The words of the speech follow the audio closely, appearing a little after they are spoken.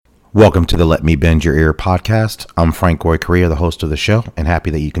Welcome to the Let Me Bend Your Ear podcast. I'm Frank Goy Correa, the host of the show, and happy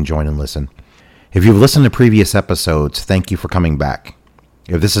that you can join and listen. If you've listened to previous episodes, thank you for coming back.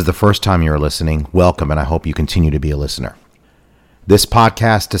 If this is the first time you're listening, welcome, and I hope you continue to be a listener. This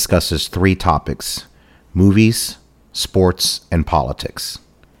podcast discusses three topics: movies, sports, and politics.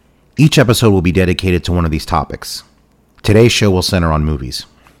 Each episode will be dedicated to one of these topics. Today's show will center on movies.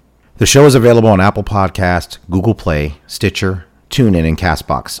 The show is available on Apple Podcast, Google Play, Stitcher, TuneIn, and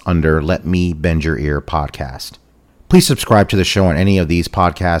CastBox under Let Me Bend Your Ear podcast. Please subscribe to the show on any of these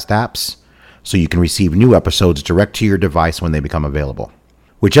podcast apps so you can receive new episodes direct to your device when they become available.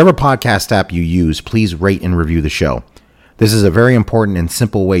 Whichever podcast app you use, please rate and review the show. This is a very important and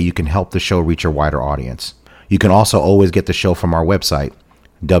simple way you can help the show reach a wider audience. You can also always get the show from our website,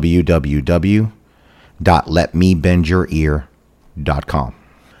 www.letmebendyourear.com.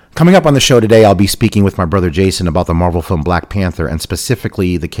 Coming up on the show today, I'll be speaking with my brother Jason about the Marvel film Black Panther and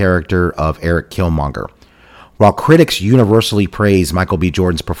specifically the character of Erik Killmonger. While critics universally praise Michael B.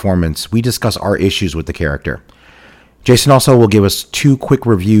 Jordan's performance, we discuss our issues with the character. Jason also will give us two quick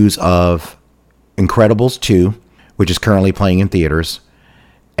reviews of Incredibles 2, which is currently playing in theaters,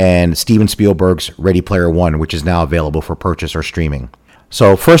 and Steven Spielberg's Ready Player One, which is now available for purchase or streaming.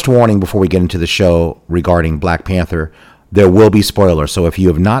 So first warning before we get into the show regarding Black Panther, there will be spoilers, so if you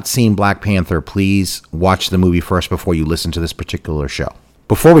have not seen Black Panther, please watch the movie first before you listen to this particular show.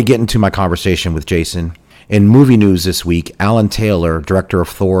 Before we get into my conversation with Jason, in movie news this week, Alan Taylor, director of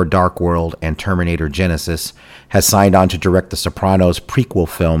Thor: Dark World and Terminator Genisys, has signed on to direct the Sopranos prequel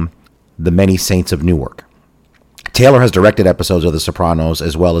film, The Many Saints of Newark. Taylor has directed episodes of The Sopranos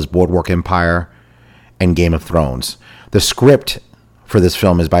as well as Boardwalk Empire and Game of Thrones. The script for this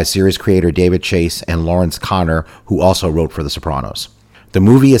film is by series creator David Chase and Lawrence Connor, who also wrote for The Sopranos. The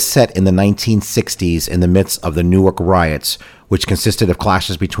movie is set in the 1960s in the midst of the Newark riots, which consisted of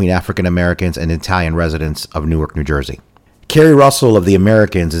clashes between African Americans and Italian residents of Newark, New Jersey. Kerry Russell of The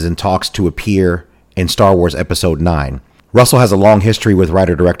Americans is in talks to appear in Star Wars Episode 9. Russell has a long history with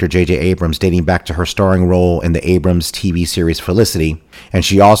writer-director J.J. Abrams, dating back to her starring role in the Abrams TV series Felicity, and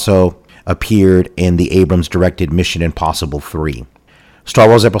she also appeared in the Abrams-directed Mission Impossible 3. Star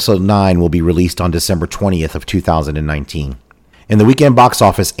Wars Episode 9 will be released on December 20th of 2019. In the weekend box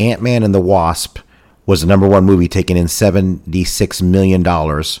office, Ant-Man and the Wasp was the number one movie, taking in $76 million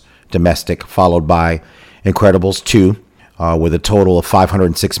domestic, followed by Incredibles 2 with a total of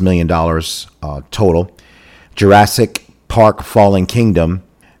 $506 million total. Jurassic Park Fallen Kingdom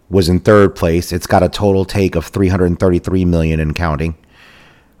was in third place. It's got a total take of $333 million and counting.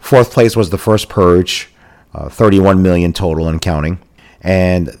 Fourth place was The First Purge, $31 million total and counting.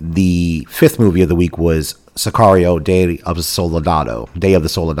 And the fifth movie of the week was Sicario, Day of the Soldado.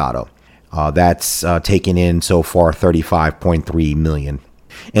 That's taken in so far $35.3 million.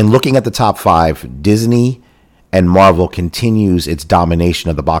 And looking at the top five, Disney and Marvel continues its domination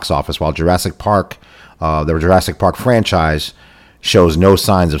of the box office, while the Jurassic Park franchise shows no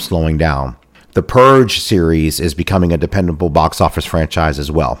signs of slowing down. The Purge series is becoming a dependable box office franchise as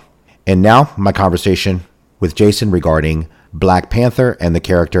well. And now, my conversation with Jason regarding Black Panther and the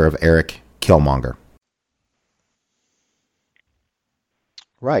character of Erik Killmonger.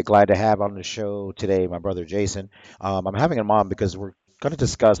 Right, glad to have on the show today my brother Jason. I'm having him on because we're going to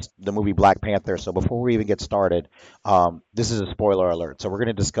discuss the movie Black Panther. So before we even get started, this is a spoiler alert. So we're going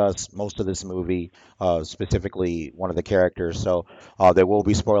to discuss most of this movie, specifically one of the characters. So there will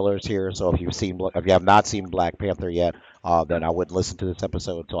be spoilers here. So if you have not seen Black Panther yet, then I wouldn't listen to this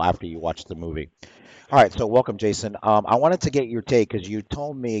episode until after you watch the movie. All right, so welcome, Jason. I wanted to get your take because you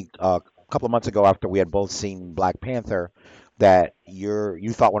told me a couple of months ago after we had both seen Black Panther that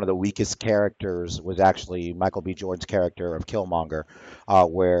you thought one of the weakest characters was actually Michael B. Jordan's character of Killmonger,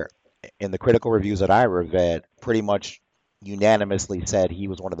 where in the critical reviews that I read, pretty much unanimously said he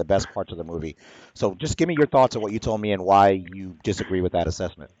was one of the best parts of the movie. So just give me your thoughts on what you told me and why you disagree with that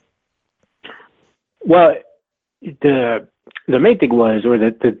assessment. Well, the main thing was, or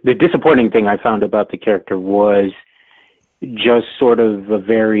the disappointing thing I found about the character was just sort of a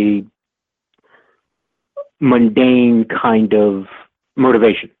very mundane kind of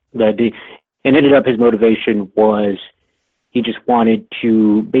motivation. It ended up his motivation was he just wanted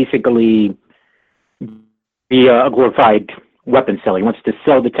to basically be a glorified weapon seller. He wants to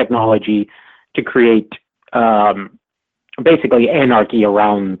sell the technology to create basically anarchy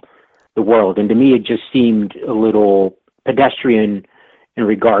around the world. And to me, it just seemed a little pedestrian in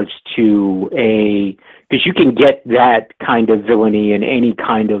regards to because you can get that kind of villainy in any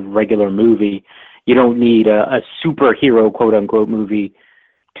kind of regular movie. You don't need a superhero, quote unquote, movie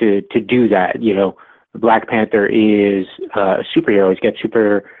to do that. You know, Black Panther is a superhero. He's got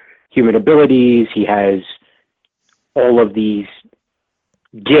human abilities. He has all of these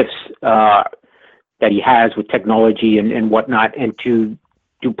gifts that he has with technology and whatnot, and to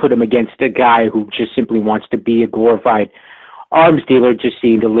put him against a guy who just simply wants to be a glorified arms dealer just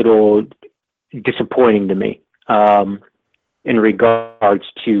seemed a little disappointing to me in regards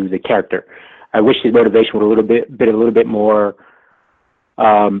to the character. I wish his motivation would a little bit more,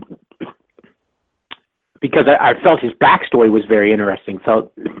 um, because I felt his backstory was very interesting.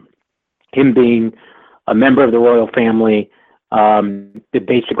 Felt him being a member of the royal family that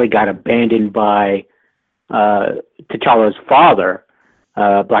basically got abandoned by T'Challa's father,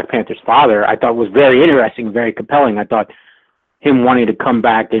 Black Panther's father. I thought was very interesting, very compelling. I thought him wanting to come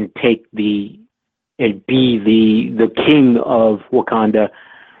back and take and be the king of Wakanda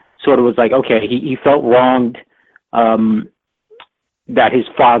sort of was like, okay, he felt wronged, that his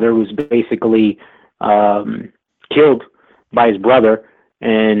father was basically killed by his brother,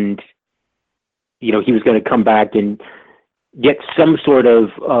 and he was going to come back and get some sort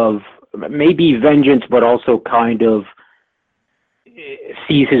of maybe vengeance, but also kind of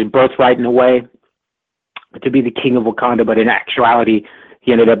sees his birthright in a way to be the king of Wakanda. But in actuality,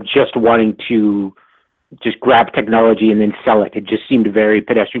 he ended up just wanting to just grab technology and then sell it. It just seemed very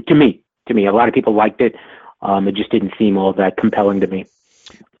pedestrian to me. A lot of people liked it. It just didn't seem all that compelling to me.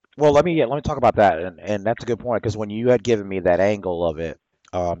 Well, let me talk about that, and that's a good point because when you had given me that angle of it,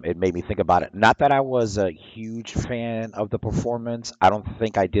 it made me think about it. Not that I was a huge fan of the performance. I don't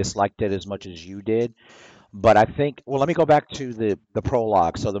think I disliked it as much as you did, but I think, well, let me go back to the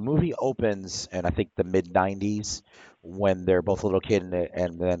prologue. So the movie opens in I think the mid '90s when they're both a little kid,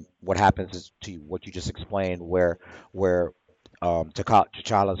 and then what happens is to what you just explained, where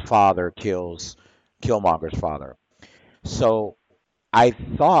T'Challa's father kills Killmonger's father. So I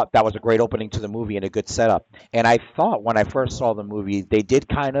thought that was a great opening to the movie and a good setup. And I thought when I first saw the movie, they did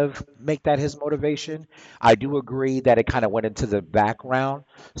kind of make that his motivation. I do agree that it kind of went into the background.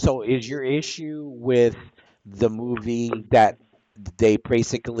 So is your issue with the movie that they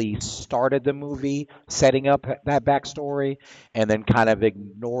basically started the movie setting up that backstory and then kind of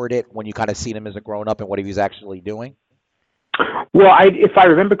ignored it when you kind of seen him as a grown up and what he was actually doing? Well, if I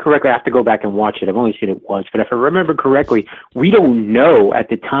remember correctly, I have to go back and watch it. I've only seen it once, but if I remember correctly, we don't know at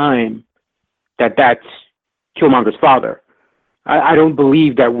the time that that's Killmonger's father. I don't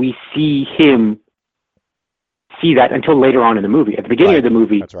believe that we see that until later on in the movie. At the beginning of Right. the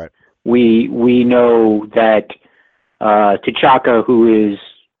movie, That's right. we know that T'Chaka, who is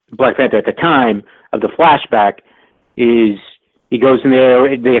Black Panther at the time of the flashback, is he goes in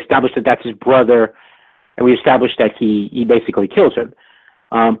there. They establish that that's his brother, and we establish that he basically kills him.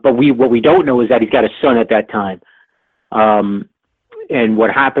 But what we don't know is that he's got a son at that time. Um, and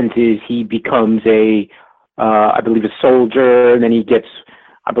what happens is he becomes I believe, a soldier, and then he gets,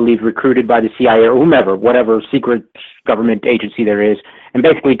 I believe, recruited by the CIA or whomever, whatever secret government agency there is, and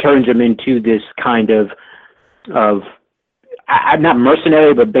basically turns him into this kind of I'm not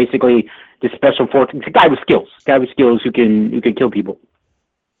mercenary, but basically this special forces. It's a guy with skills who can kill people.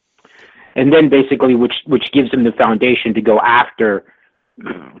 And then basically, which gives him the foundation to go after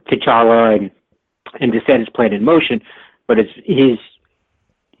T'Challa and to set his plan in motion. But it's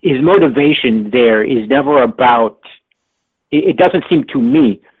his motivation there is never about. It doesn't seem to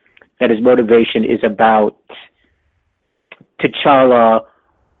me that his motivation is about T'Challa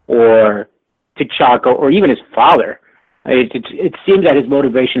or T'Chaka or even his father. It seems that his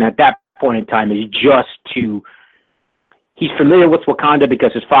motivation at that point in time is just to. He's familiar with Wakanda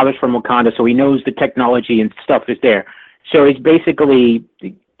because his father's from Wakanda, so he knows the technology and stuff is there. So it's basically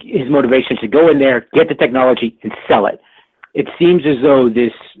his motivation to go in there, get the technology, and sell it. It seems as though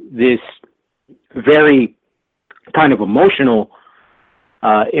this very kind of emotional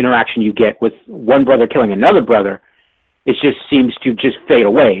interaction you get with one brother killing another brother, it just seems to just fade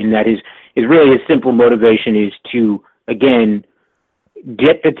away, and that is really his simple motivation is to again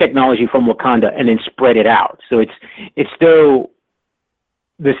get the technology from Wakanda and then spread it out. So it's still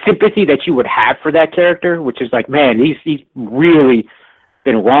the sympathy that you would have for that character, which is like, man, he's really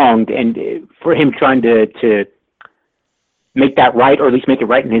been wronged, and for him trying to make that right, or at least make it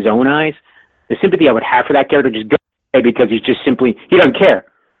right in his own eyes, the sympathy I would have for that character just goes away because he's just simply he doesn't care.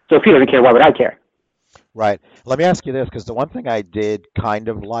 So if he doesn't care, why would I care? Right. Let me ask you this, because the one thing I did kind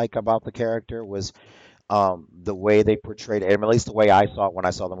of like about the character was the way they portrayed it, and at least the way I saw it when I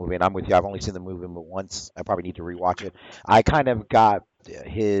saw the movie, and I'm with you, I've only seen the movie but once. I probably need to rewatch it. I kind of got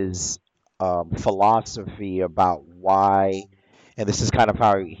his philosophy about why, and this is kind of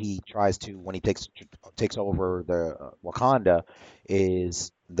how he tries to when he takes over the Wakanda,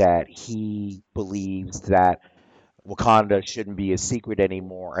 is that he believes that Wakanda shouldn't be a secret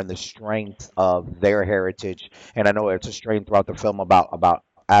anymore, and the strength of their heritage. And I know it's a strain throughout the film about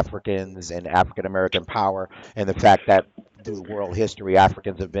Africans and African American power, and the fact that through world history,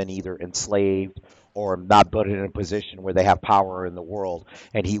 Africans have been either enslaved or not put in a position where they have power in the world.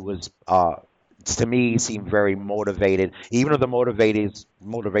 And he was, to me, seemed very motivated, even though the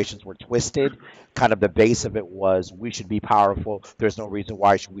motivations were twisted. Kind of the base of it was we should be powerful. There's no reason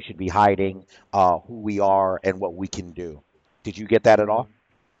why we should be hiding who we are and what we can do. Did you get that at all?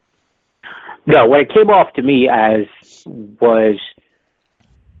 No, what it came off to me as was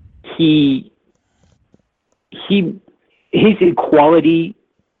he he his equality.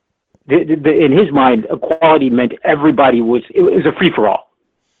 In his mind, equality meant everybody was. It was a free for all.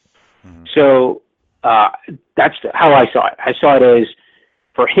 Hmm. So uh, that's how I saw it. I saw it as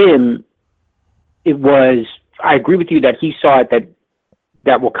for him, it was. I agree with you that he saw it that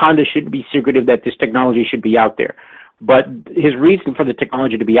Wakanda shouldn't be secretive, that this technology should be out there. But his reason for the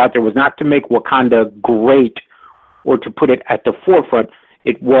technology to be out there was not to make Wakanda great or to put it at the forefront.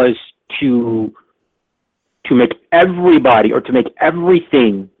 It was to to make everybody or to make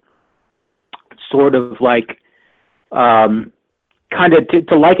everything sort of like um, kind of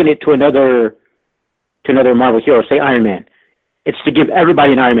to liken it to another Marvel hero, say Iron Man. It's to give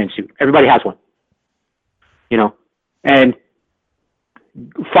everybody an Iron Man suit. Everybody has one, you know, and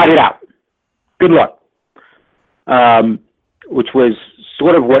fight it out. Good luck. Um, which was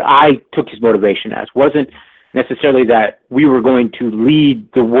sort of what I took his motivation as. Wasn't necessarily that we were going to lead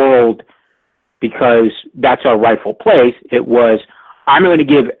the world because that's our rightful place. It was, I'm going to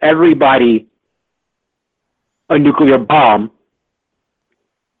give everybody a nuclear bomb.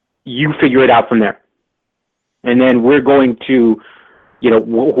 You figure it out from there. And then we're going to,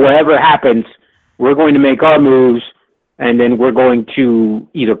 whatever happens, we're going to make our moves, and then we're going to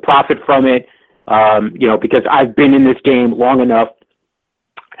either profit from it, because I've been in this game long enough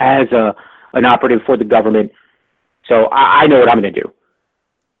as an operative for the government, so I know what I'm going to do.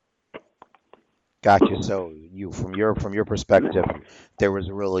 Gotcha. So you, from your perspective, there was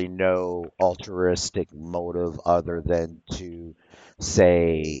really no altruistic motive other than to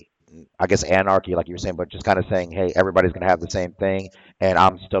say, I guess, anarchy, like you were saying, but just kind of saying, hey, everybody's going to have the same thing, and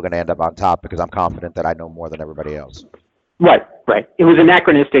I'm still going to end up on top because I'm confident that I know more than everybody else. Right, right. It was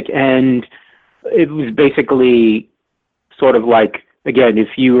anachronistic, and it was basically sort of like, again,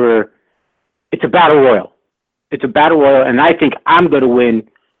 if you were, it's a battle royal. It's a battle royal, and I think I'm going to win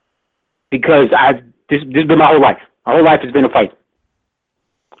because this has been my whole life. My whole life has been a fight.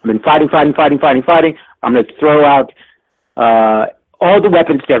 I've been fighting, fighting, fighting, fighting, fighting. I'm going to throw out uh, all the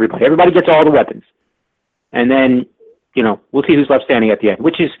weapons to everybody. Everybody gets all the weapons, and then we'll see who's left standing at the end.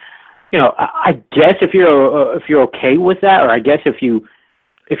 Which is, I guess if you're okay with that, or I guess if you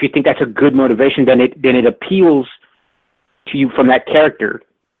think that's a good motivation, then it appeals to you from that character.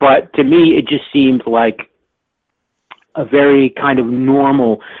 But to me, it just seems like a very kind of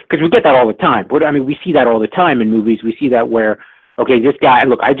normal, because we get that all the time. But I mean, we see that all the time in movies. We see that where, okay, this guy,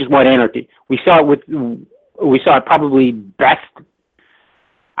 look, I just want anarchy. We saw it probably best.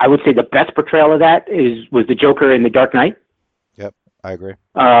 I would say the best portrayal of that was the Joker in The Dark Knight. Yep, I agree.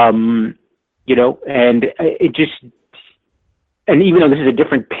 And it just, and even though this is a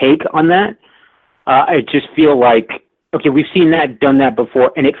different take on that, I just feel like, okay, we've seen that, done that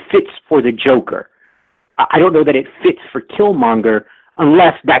before, and it fits for the Joker. I don't know that it fits for Killmonger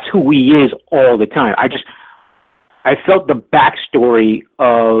unless that's who he is all the time. I felt the backstory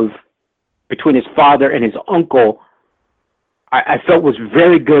of between his father and his uncle, I felt was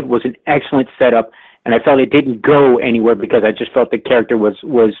very good, was an excellent setup, and I felt it didn't go anywhere because I just felt the character was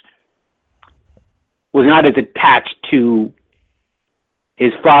not as attached to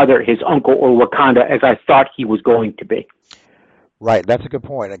his father, his uncle, or Wakanda as I thought he was going to be. Right, that's a good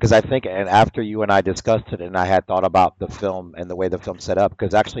point because I think, and after you and I discussed it, and I had thought about the film and the way the film set up,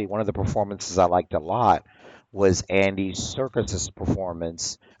 because actually one of the performances I liked a lot was Andy Serkis's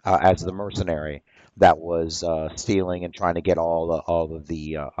performance as the mercenary that was stealing and trying to get all of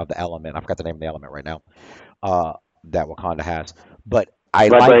the element. I forgot the name of the element right now. That Wakanda has, but I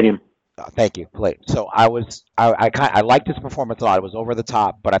like. Vibranium. Thank you. Play. So I liked his performance a lot. It was over the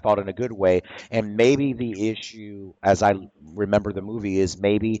top, but I thought in a good way. And maybe the issue, as I remember the movie, is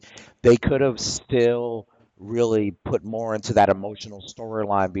maybe they could have still really put more into that emotional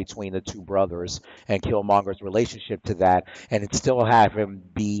storyline between the two brothers and Killmonger's relationship to that, and it still have him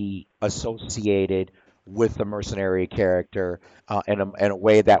be associated with the mercenary character in a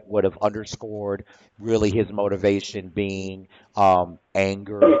way that would have underscored really his motivation being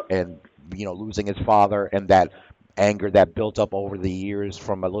anger and losing his father, and that anger that built up over the years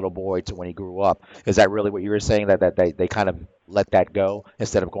from a little boy to when he grew up. Is that really what you were saying, that they kind of let that go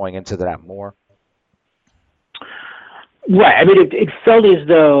instead of going into that more? Right. I mean, it felt as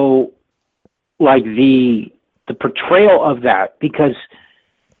though like the portrayal of that, because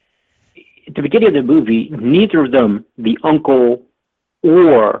at the beginning of the movie, neither of them, the uncle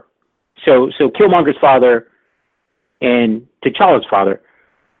or so Killmonger's father and T'Challa's father,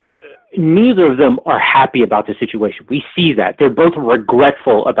 neither of them are happy about the situation. We see that they're both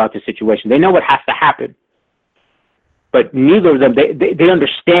regretful about the situation. They know what has to happen, but neither of them they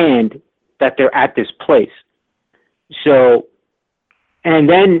understand that they're at this place. So, and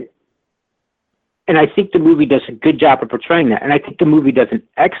then, and I think the movie does a good job of portraying that. And I think the movie does an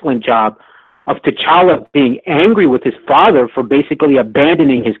excellent job of T'Challa being angry with his father for basically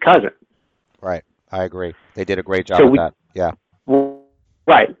abandoning his cousin. Right. I agree. They did a great job So with we, that. Yeah.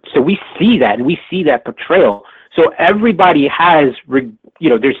 right. So we see that, and we see that portrayal. So everybody has,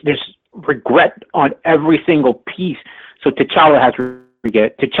 there's regret on every single piece. So T'Challa has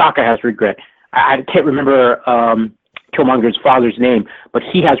regret. T'Chaka has regret. I can't remember Killmonger's father's name, but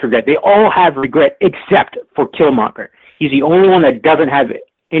he has regret. They all have regret except for Killmonger. He's the only one that doesn't have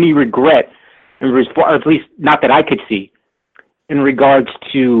any regret, or at least not that I could see, in regards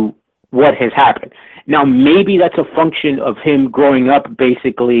to what has happened. Now, maybe that's a function of him growing up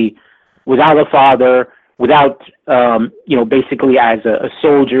basically without a father, without, basically as a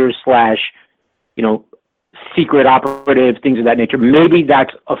soldier slash, secret operative, things of that nature. Maybe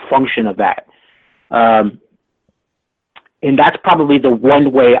that's a function of that. And that's probably the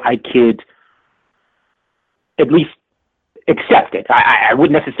one way I could at least accept it. I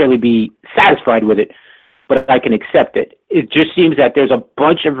wouldn't necessarily be satisfied with it, but I can accept it. It just seems that there's a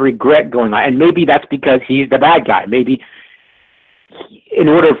bunch of regret going on, and maybe that's because he's the bad guy. Maybe in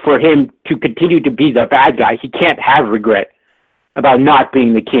order for him to continue to be the bad guy, he can't have regret about not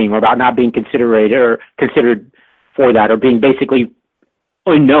being the king or about not being considered for that, or being basically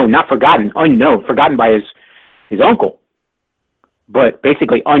unknown, not forgotten, unknown, forgotten by his uncle, but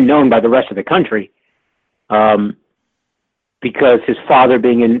basically unknown by the rest of the country, because his father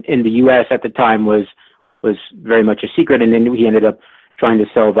being in the U.S. at the time was very much a secret, and then he ended up trying to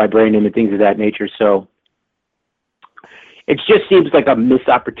sell vibranium and things of that nature. So it just seems like a missed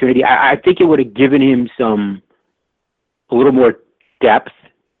opportunity. I think it would have given him a little more depth,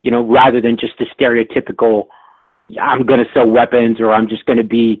 rather than just the stereotypical, I'm going to sell weapons, or I'm just going to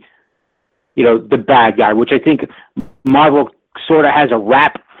be, the bad guy, which I think Marvel sort of has a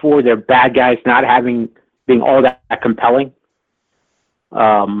rap for their bad guys not being all that compelling.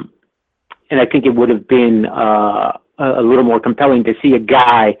 And I think it would have been a little more compelling to see a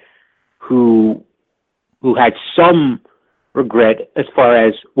guy who had some regret as far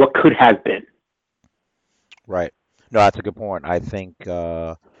as what could have been. Right. No, that's a good point. I think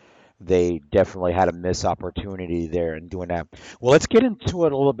they definitely had a missed opportunity there in doing that. Well, let's get into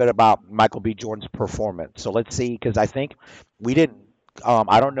it a little bit about Michael B. Jordan's performance. So let's see, because I think we didn't.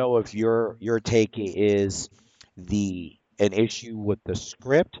 I don't know if your take is an issue with the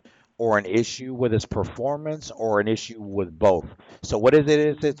script, or an issue with his performance, or an issue with both. So what is it?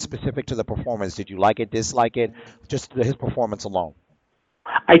 Is it specific to the performance? Did you like it, dislike it? Just his performance alone.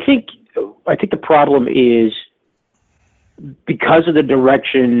 I think the problem is because of the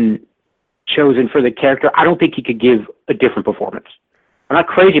direction chosen for the character. I don't think he could give a different performance. I'm not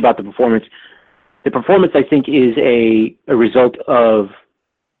crazy about the performance. The performance, I think, is a result of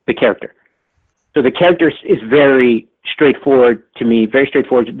the character. So the character is very straightforward to me, very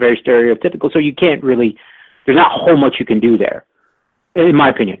straightforward, very stereotypical. So you can't really, there's not a whole much you can do there, in my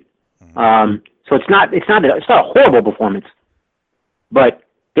opinion. So it's not a horrible performance, but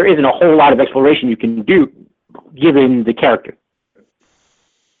there isn't a whole lot of exploration you can do given the character.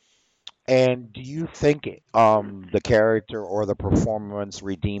 And do you think the character or the performance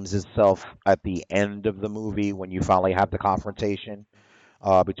redeems itself at the end of the movie when you finally have the confrontation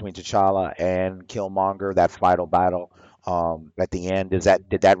between T'Challa and Killmonger, that final battle at the end?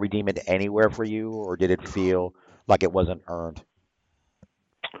 Did that redeem it anywhere for you, or did it feel like it wasn't earned?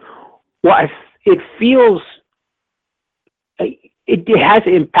 Well, it feels it has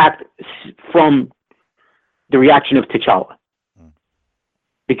impact from the reaction of T'Challa,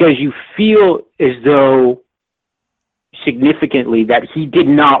 because you feel as though significantly that he did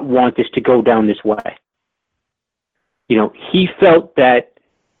not want this to go down this way. He felt that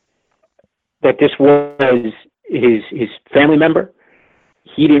this was his family member.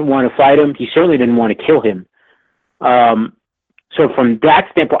 He didn't want to fight him. He certainly didn't want to kill him. So from that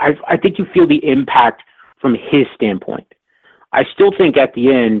standpoint, I think you feel the impact from his standpoint. I still think at the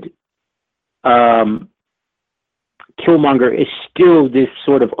end, Killmonger is still this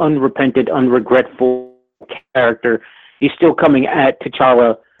sort of unrepentant, unregretful character. He's still coming at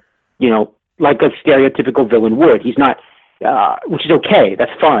T'Challa, like a stereotypical villain would. He's not, which is okay.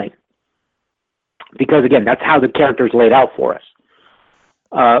 That's fine. Because, again, that's how the character is laid out for us.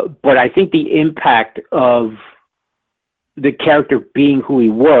 But I think the impact of the character being who he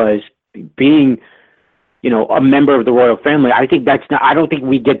was, being, a member of the royal family, I don't think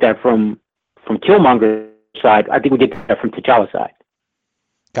we get that from Killmonger's side. I think we get that from T'Challa's side.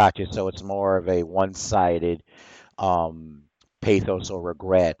 Gotcha. So it's more of a one-sided pathos or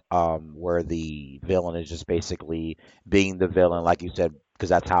regret, where the villain is just basically being the villain, like you said, because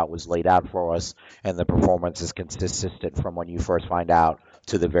that's how it was laid out for us, and the performance is consistent from when you first find out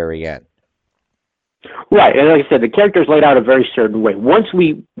to the very end. Right, and like I said, the character is laid out a very certain way.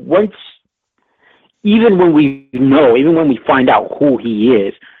 Even when we find out who he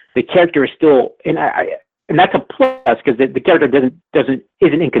is, the character is still, and that's a plus because the character isn't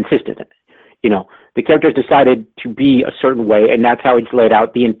inconsistent. The character has decided to be a certain way, and that's how it's laid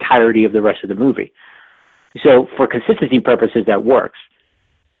out the entirety of the rest of the movie. So for consistency purposes, that works.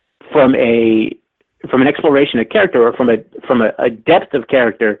 From an exploration of character, or from a depth of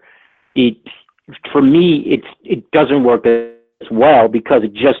character, for me it doesn't work as well, because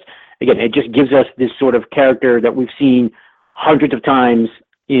it just gives us this sort of character that we've seen hundreds of times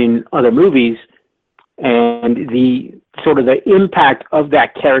in other movies, and the sort of the impact of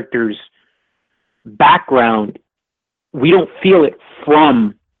that character's background, we don't feel it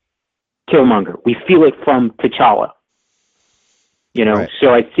from Killmonger. We feel it from T'Challa. Right.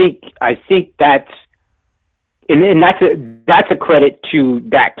 So I think that's a credit to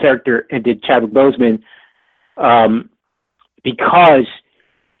that character and to Chadwick Boseman, because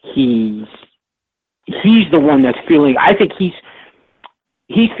he's the one that's feeling. I think he's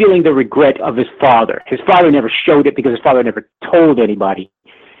feeling the regret of his father. His father never showed it because his father never told anybody.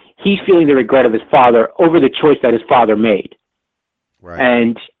 He's feeling the regret of his father over the choice that his father made. Right.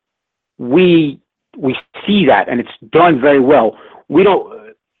 And we see that, and it's done very well. We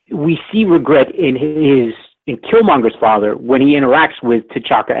see regret in Killmonger's father when he interacts with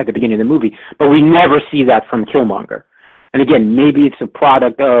T'Chaka at the beginning of the movie, but we never see that from Killmonger. And again, maybe it's a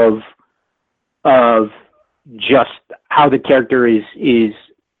product of just how the character is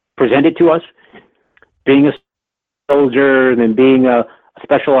presented to us, being a soldier and then being a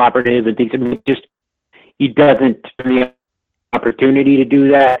special operative and things. I mean, he doesn't have the opportunity to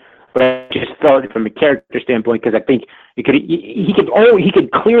do that. But I just felt it from a character standpoint, because I think he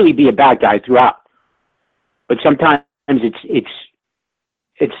could clearly be a bad guy throughout. But sometimes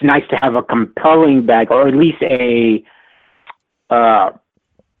it's nice to have a compelling bad guy, or at least a bad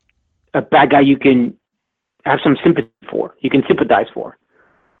guy you can have some sympathy for, you can sympathize for.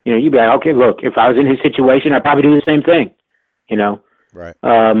 You'd be like, okay, look, if I was in his situation, I'd probably do the same thing. Right.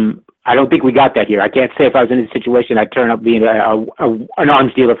 I don't think we got that here. I can't say if I was in his situation, I'd turn up being an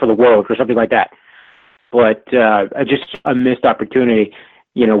arms dealer for the world or something like that. But just a missed opportunity.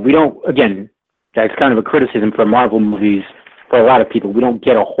 We don't, again, that's kind of a criticism for Marvel movies for a lot of people. We don't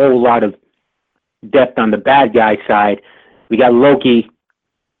get a whole lot of depth on the bad guy side. We got Loki,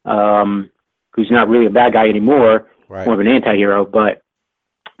 who's not really a bad guy anymore, Right. more of an anti-hero. But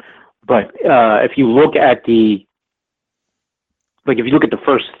if you look at the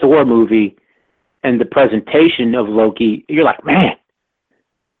first Thor movie and the presentation of Loki, you're like, man,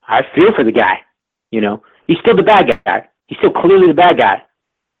 I feel for the guy. He's still the bad guy. He's still clearly the bad guy.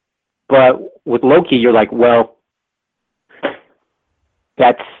 But with Loki, you're like, well,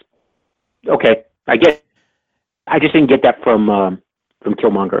 that's okay. I just didn't get that from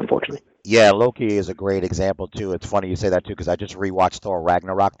Killmonger, unfortunately. Yeah, Loki is a great example too. It's funny you say that too, because I just rewatched Thor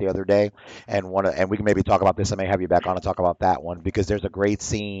Ragnarok the other day, and we can maybe talk about this. I may have you back on to talk about that one, because there's a great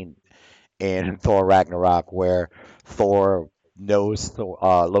scene in Thor Ragnarok where Thor knows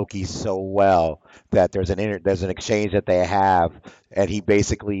Loki so well that there's an exchange that they have, and he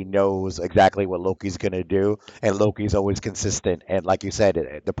basically knows exactly what Loki's gonna do, and Loki's always consistent. And like you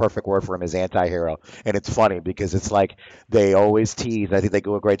said, the perfect word for him is anti-hero. And it's funny because it's like they always tease. I think they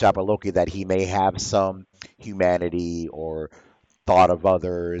do a great job of Loki that he may have some humanity or thought of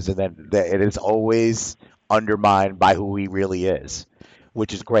others, and then it is always undermined by who he really is,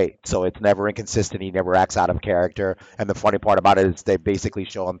 which is great. So it's never inconsistent. He never acts out of character. And the funny part about it is they basically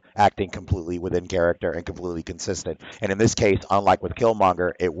show him acting completely within character and completely consistent. And in this case, unlike with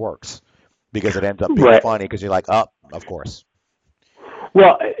Killmonger, it works because it ends up being Right. funny because you're like, oh, of course.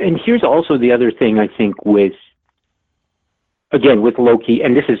 Well, and here's also the other thing I think with Loki,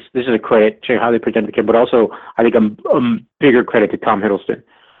 and this is a credit to how they present the kid, but also I think a bigger credit to Tom Hiddleston.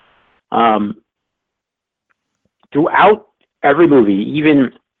 throughout every movie,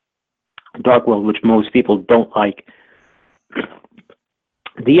 even Dark World, which most people don't like,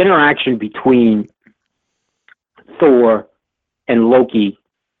 the interaction between Thor and Loki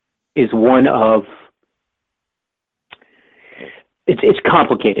is one of it's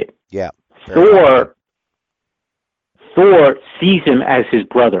complicated. Yeah. Thor sees him as his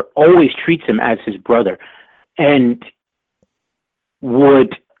brother, always treats him as his brother, and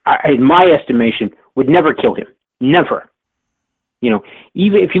would, in my estimation, would never kill him. Never. You know,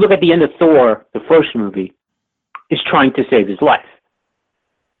 even if you look at the end of Thor, the first movie, is trying to save his life.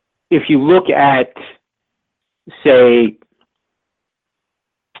 If you look at, say,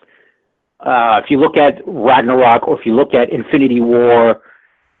 if you look at Ragnarok, or if you look at Infinity War,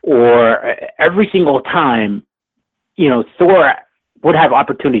 or every single time, you know, Thor would have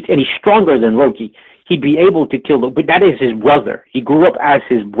opportunities, and he's stronger than Loki. He'd be able to kill Loki, but that is his brother. He grew up as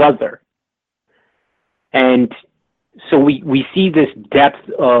his brother. And so we see this depth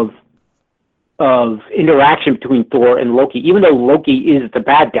of interaction between Thor and Loki. Even though Loki is the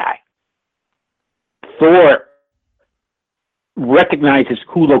bad guy, Thor recognizes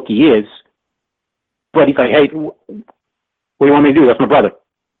who Loki is, but he's like, hey, what do you want me to do? That's my brother.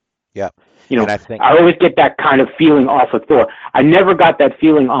 Yeah. You know, I always get that kind of feeling off of Thor. I never got that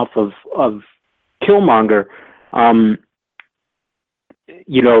feeling off of Killmonger.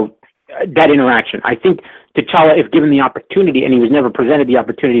 You know, that interaction. I think T'Challa, if given the opportunity, and he was never presented the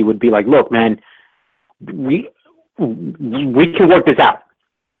opportunity, would be like, look, man, we can work this out.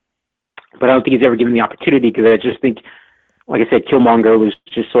 But I don't think he's ever given the opportunity, because I just think, like I said, Killmonger was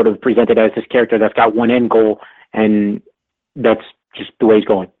just sort of presented as this character that's got one end goal, and that's just the way he's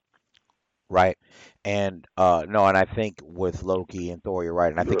going. Right. And no, and I think with Loki and Thor, you're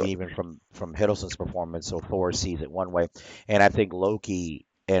right. And I think even from Hiddleston's performance, so Thor sees it one way, and I think Loki,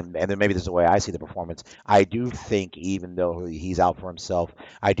 and then maybe this is the way I see the performance. I do think, even though he's out for himself,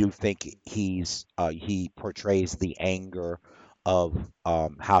 I do think he portrays the anger of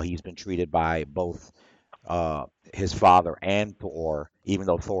how he's been treated by both his father and Thor, even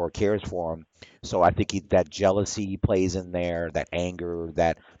though Thor cares for him. So I think that jealousy plays in there, that anger,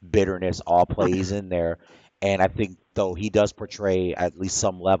 that bitterness all plays in there. And I think, though, he does portray at least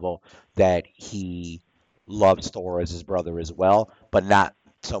some level that he loves Thor as his brother as well, but not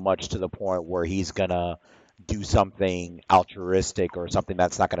so much to the point where he's gonna do something altruistic or something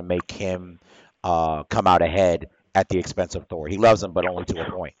that's not gonna make him come out ahead at the expense of Thor. He loves him, but only to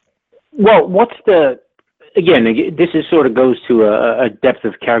a point. Well, again, this is sort of goes to a depth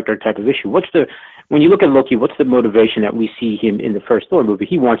of character type of issue. When you look at Loki, what's the motivation that we see him in the first Thor movie?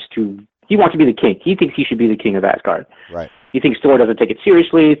 He wants to be the king. He thinks he should be the king of Asgard. Right. He thinks Thor doesn't take it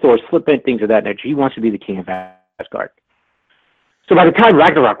seriously. Thor's flippant, things of that nature. He wants to be the king of Asgard. So by the time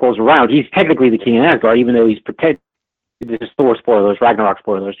Ragnarok rolls around, he's technically the king of Asgard, even though he's pretending. This is Thor spoilers, Ragnarok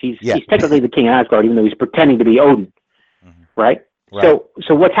spoilers. He's technically the king of Asgard, even though he's pretending to be Odin. Mm-hmm. Right? So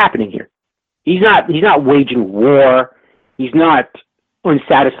what's happening here? He's not waging war. He's not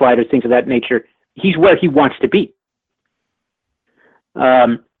unsatisfied or things of that nature. He's where he wants to be.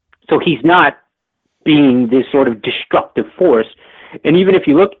 So he's not being this sort of destructive force. And even if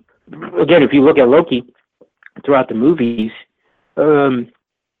you look at Loki throughout the movies,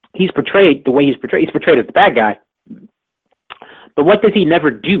 he's portrayed the way he's portrayed. He's portrayed as the bad guy. But what does he never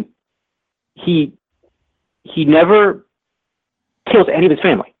do? He never kills any of his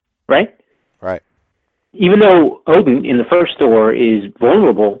family, right? Right. Even though Odin in the first Thor is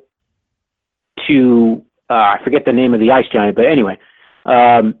vulnerable to, I forget the name of the ice giant, but anyway,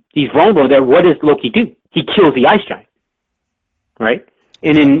 he's vulnerable there. What does Loki do? He kills the ice giant, right?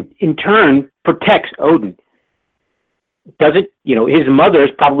 And in turn protects Odin. His mother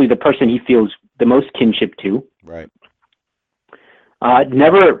is probably the person he feels the most kinship to. Right.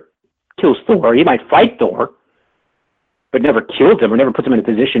 Never kills Thor. He might fight Thor, but never kills him or never puts him in a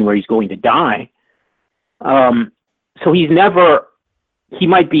position where he's going to die. So he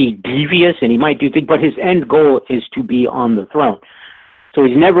might be devious and he might do things, but his end goal is to be on the throne. So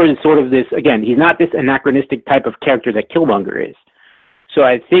he's never sort of this, again, he's not this anachronistic type of character that Killmonger is. So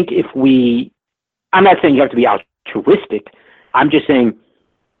I think I'm not saying you have to be altruistic. I'm just saying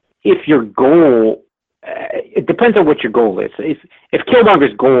if your goal, it depends on what your goal is. If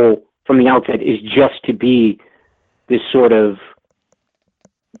Killmonger's goal from the outset is just to be this sort of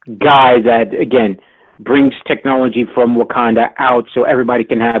guy that, again, brings technology from Wakanda out so everybody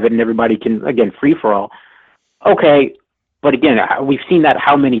can have it and everybody can, again, free for all. Okay, but again, we've seen that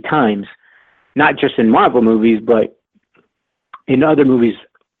how many times, not just in Marvel movies, but in other movies,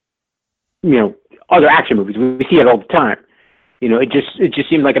 other action movies. We see it all the time. It just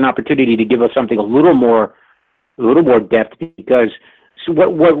seemed like an opportunity to give us something a little more a little more depth, because so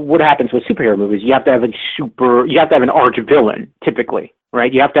what happens with superhero movies? You have to have you have to have an arch villain typically,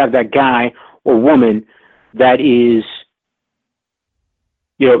 right? You have to have that guy or woman that is,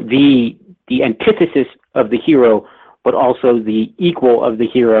 the antithesis of the hero, but also the equal of the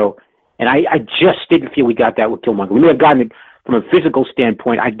hero. And I just didn't feel we got that with Killmonger. We may have gotten it from a physical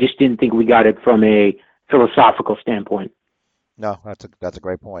standpoint. I just didn't think we got it from a philosophical standpoint. No, that's a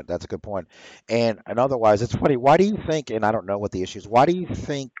great point. That's a good point. And otherwise, it's funny. Why do you think? And I don't know what the issue is. Why do you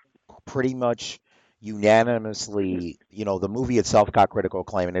think pretty much unanimously, the movie itself got critical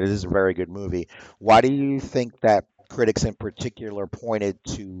acclaim, and it is a very good movie. Why do you think that critics in particular pointed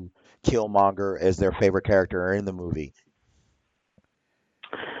to Killmonger as their favorite character in the movie?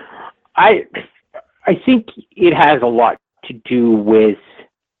 I I think it has a lot to do with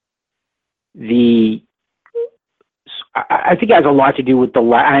the. I think it has a lot to do with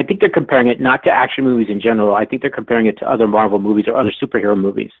and I think they're comparing it not to action movies in general. I think they're comparing it to other Marvel movies or other superhero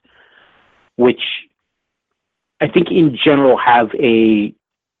movies, which I think in general have a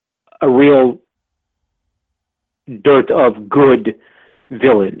real dearth of good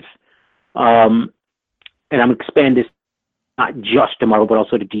villains. And I'm expanding this not just to Marvel but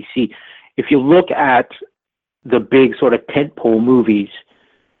also to DC. If you look at the big sort of tentpole movies,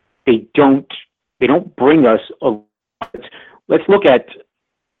 they don't bring us a. Let's look at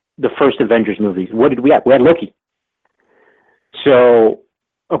the first Avengers movies. What did we have? We had Loki. So,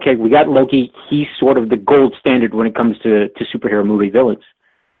 okay, we got Loki. He's sort of the gold standard when it comes to superhero movie villains.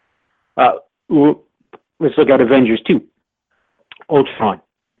 Let's look at Avengers 2. Ultron.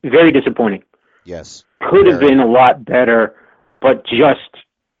 Very disappointing. Yes. Could have been a lot better, but just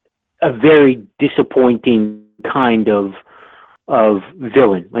a very disappointing kind of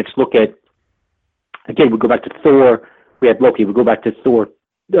villain. Let's look at, again, we go back to Thor. We had Loki. We go back to Thor,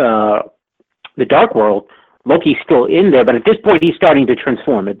 the Dark World. Loki's still in there, but at this point, he's starting to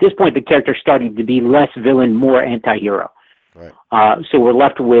transform. At this point, the character's starting to be less villain, more anti-hero. Right. So we're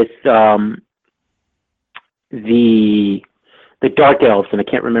left with the Dark Elves, and I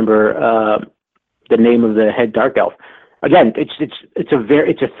can't remember the name of the head Dark Elf. Again, it's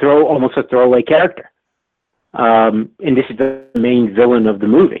almost a throwaway character, and this is the main villain of the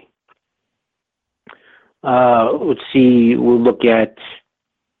movie. Let's see. Let's look at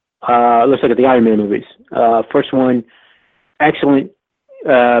the Iron Man movies. First one, excellent.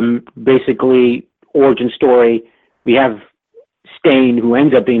 Basically, origin story. We have Stain, who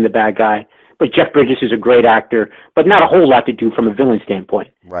ends up being the bad guy, but Jeff Bridges is a great actor, but not a whole lot to do from a villain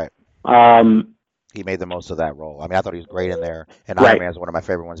standpoint. Right. He made the most of that role. I mean, I thought he was great in there, and Right. Iron Man is one of my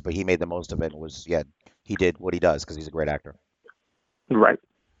favorite ones, but he made the most of it. He did what he does because he's a great actor. Right.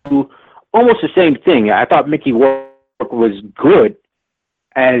 Almost the same thing. I thought Mickey Rourke was good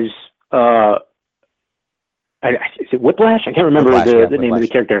as is it Whiplash? I can't remember the name of the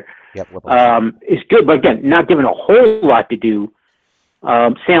character. Yep, Whiplash. Is good, but again, not given a whole lot to do.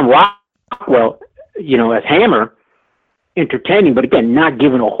 Sam Rockwell, as Hammer, entertaining, but again, not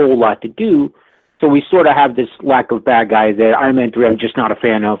given a whole lot to do. So we sort of have this lack of bad guys that Iron Man 3 I'm just not a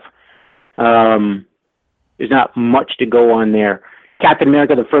fan of. There's not much to go on there. Captain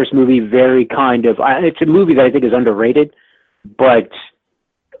America, the first movie, very kind of, it's a movie that I think is underrated, but,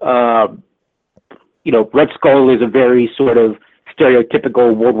 Red Skull is a very sort of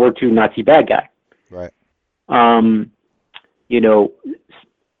stereotypical World War II Nazi bad guy. Right.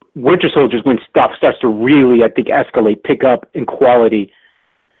 Winter Soldier, when stuff starts to really, I think, escalate, pick up in quality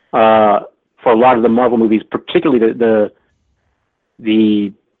for a lot of the Marvel movies, particularly the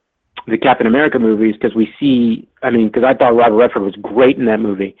Captain America movies, because because I thought Robert Redford was great in that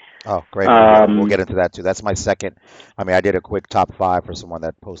movie. Oh, great. We'll get into that too. That's my second. I did a quick top 5 for someone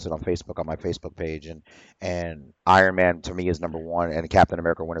that posted on Facebook on my Facebook page, and Iron Man to me is number 1, and Captain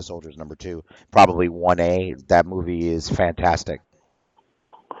America: Winter Soldier is number 2. Probably 1A. That movie is fantastic.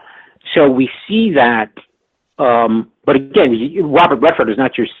 So we see that, but again, Robert Redford is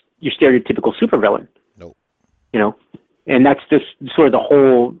not your stereotypical supervillain. Nope. And that's just sort of the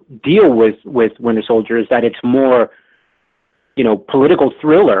whole deal with Winter Soldier, is that it's more, political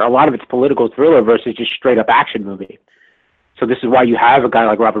thriller. A lot of it's political thriller versus just straight up action movie. So this is why you have a guy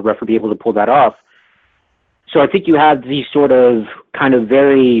like Robert Redford be able to pull that off. So I think you have these sort of kind of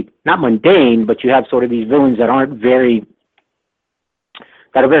very, not mundane, but you have sort of these villains that are very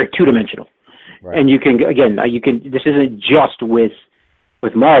two-dimensional. Right. And this isn't just with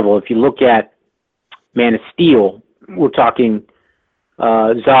Marvel. If you look at Man of Steel, we're talking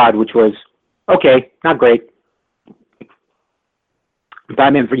Zod, which was okay, not great.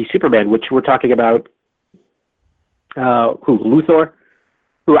 Batman v Superman, which we're talking about Luthor,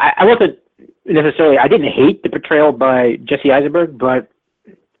 who I wasn't necessarily, I didn't hate the portrayal by Jesse Eisenberg, but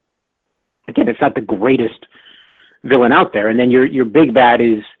again, it's not the greatest villain out there. And then your big bad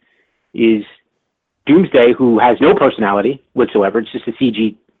is Doomsday, who has no personality whatsoever. It's just a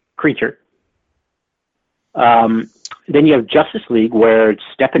CG creature. Then you have Justice League, where it's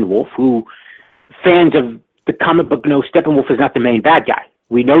Steppenwolf, who fans of the comic book know Steppenwolf is not the main bad guy.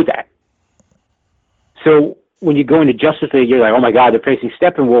 We know that. So when you go into Justice League, you're like, oh my God, they're facing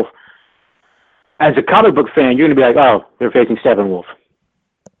Steppenwolf. As a comic book fan, you're going to be like, oh, they're facing Steppenwolf.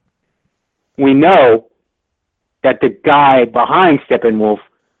 We know that the guy behind Steppenwolf,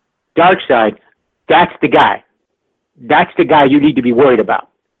 Darkseid, that's the guy. That's the guy you need to be worried about.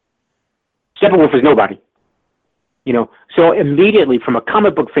 Steppenwolf is nobody. So immediately, from a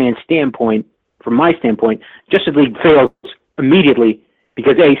comic book fan standpoint, from my standpoint, Justice League fails immediately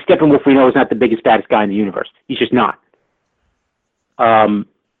because, A, Steppenwolf we know is not the biggest, baddest guy in the universe. He's just not. And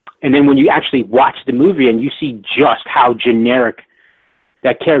then when you actually watch the movie and you see just how generic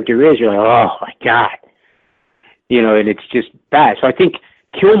that character is, you're like, oh my God. And it's just bad. So I think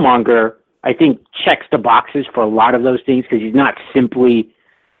Killmonger, checks the boxes for a lot of those things because he's not simply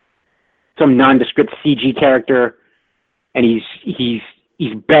some nondescript CG character, and he's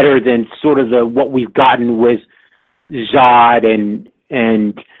better than sort of what we've gotten with Zod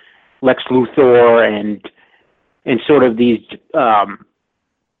and Lex Luthor and sort of these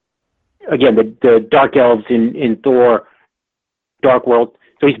again the Dark Elves in Thor Dark World.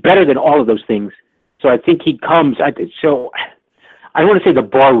 So he's better than all of those things. So I think he comes. So I don't want to say the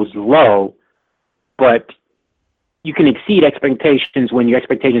bar was low, but you can exceed expectations when your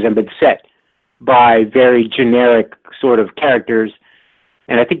expectations have been set by very generic sort of characters.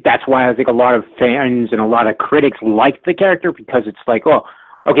 And I think that's why I think a lot of fans and a lot of critics like the character, because it's like, oh,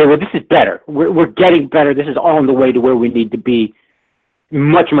 okay, well, this is better. We're getting better. This is on the way to where we need to be.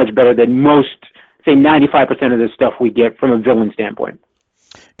 Much, much better than most, say, 95% of the stuff we get from a villain standpoint.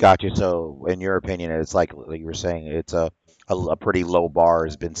 Gotcha. So, in your opinion, it's like you were saying, it's a pretty low bar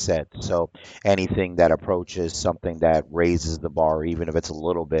has been set. So, anything that approaches something that raises the bar, even if it's a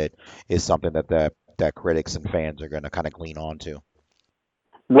little bit, is something that critics and fans are going to kind of lean on to.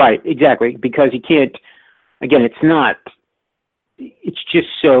 Right, exactly. Because you can't, again, it's just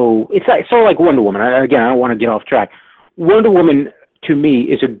so, it's sort of like Wonder Woman. I don't want to get off track. Wonder Woman, to me,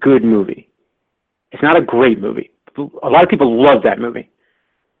 is a good movie. It's not a great movie. A lot of people love that movie.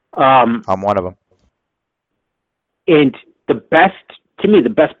 I'm one of them. And the best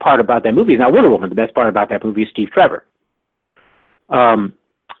part about that movie is not Wonder Woman. The best part about that movie is Steve Trevor.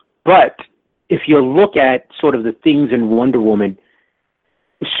 But if you look at sort of the things in Wonder Woman,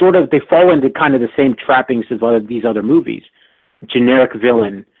 sort of they fall into kind of the same trappings as these other movies. Generic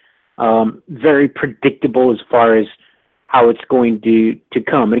villain, very predictable as far as how it's going to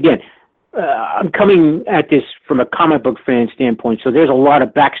come. And again, I'm coming at this from a comic book fan standpoint, so there's a lot of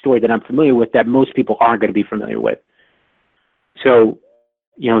backstory that I'm familiar with that most people aren't going to be familiar with. So,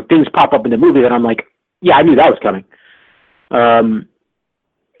 things pop up in the movie that I'm like, yeah, I knew that was coming. And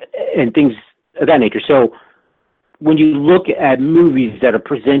things of that nature. So when you look at movies that are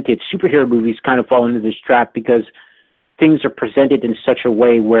presented, superhero movies kind of fall into this trap because things are presented in such a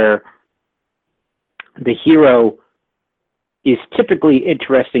way where the hero is typically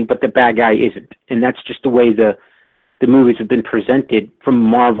interesting, but the bad guy isn't. And that's just the way the movies have been presented from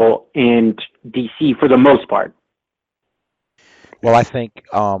Marvel and DC for the most part. Well, I think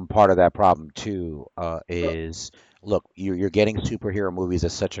part of that problem too is, look, you're getting superhero movies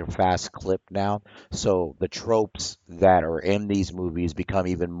at such a fast clip now, so the tropes that are in these movies become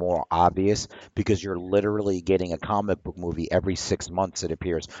even more obvious because you're literally getting a comic book movie every 6 months, it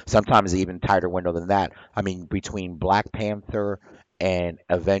appears. Sometimes even tighter window than that. I mean, between Black Panther and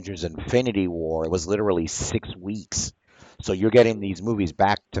Avengers Infinity War, it was literally 6 weeks. So you're getting these movies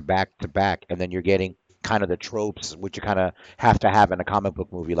back to back to back, and then you're getting kind of the tropes which you kind of have to have in a comic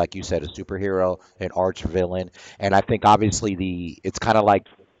book movie, like you said, a superhero, an arch villain. And I think obviously it's kind of like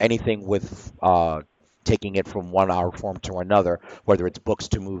anything with taking it from one art form to another, whether it's books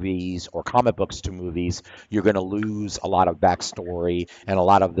to movies or comic books to movies, you're going to lose a lot of backstory and a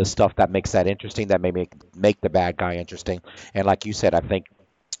lot of the stuff that makes that interesting, that may make the bad guy interesting. And like you said, I think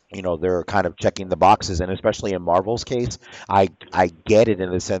they're kind of checking the boxes, and especially in Marvel's case, I get it in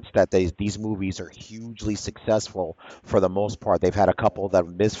the sense that these movies are hugely successful for the most part. They've had a couple that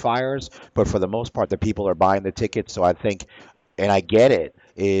misfires, but for the most part, the people are buying the tickets. So I think, and I get it,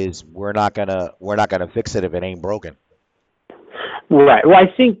 is we're not gonna fix it if it ain't broken. Right. Well,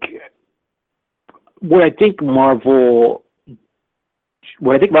 what I think Marvel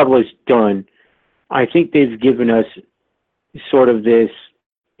has done, I think they've given us sort of this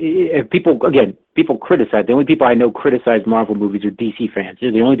people criticize. The only people I know criticize Marvel movies are DC fans.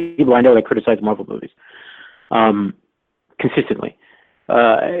 They're the only people I know that criticize Marvel movies consistently.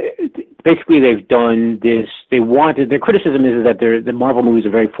 Basically, they've done this. Their criticism is that the Marvel movies are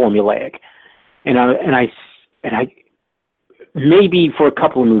very formulaic, and I maybe for a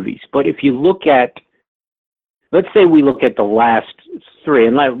couple of movies, but if you look at, let's say we look at the last three,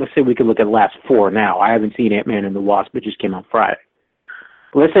 and let's say we could look at the last four now. I haven't seen Ant-Man and the Wasp, it just came out Friday.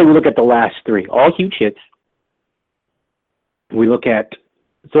 But let's say we look at the last three, all huge hits. We look at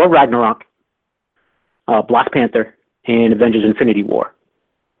Thor Ragnarok, Black Panther, and Avengers Infinity War.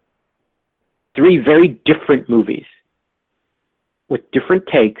 Three very different movies with different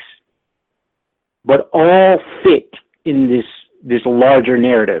takes, but all fit in this larger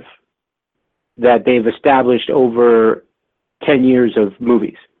narrative that they've established over 10 years of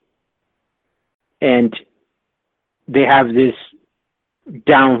movies. And they have this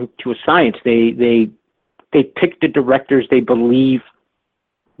down to a science. They pick the directors they believe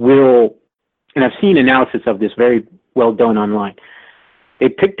will, and I've seen analysis of this very well done online. They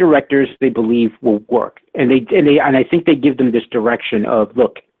pick directors they believe will work. And I think they give them this direction of,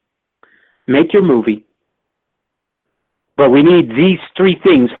 look, make your movie, but we need these three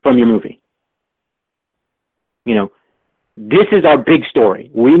things from your movie. You know, this is our big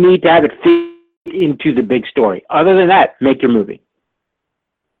story. We need to have it fit into the big story. Other than that, make your movie.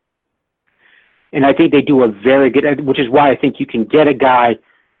 And I think they do a very good, which is why I think you can get a guy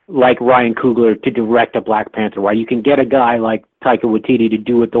like Ryan Coogler to direct a Black Panther, why you can get a guy like Taika Waititi to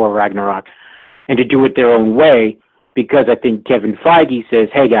do a Thor Ragnarok and to do it their own way, because I think Kevin Feige says,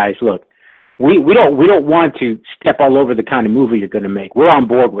 hey guys, look, we don't want to step all over the kind of movie you're going to make. We're on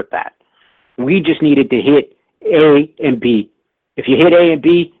board with that. We just needed to hit A and B. If you hit A and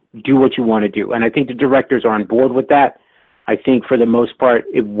B, do what you want to do. And I think the directors are on board with that. I think for the most part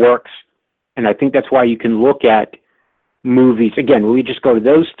it works. And I think that's why you can look at movies. Again, we just go to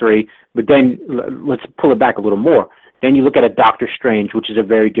those three, but then let's pull it back a little more. Then you look at a Doctor Strange, which is a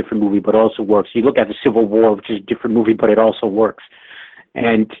very different movie, but also works. You look at the Civil War, which is a different movie, but it also works.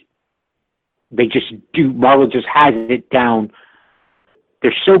 And they just do, Marvel just has it down.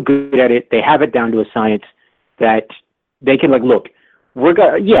 They're so good at it. They have it down to a science that they can, like, look, we're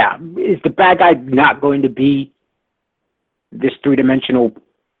going to, yeah, is the bad guy not going to be this three-dimensional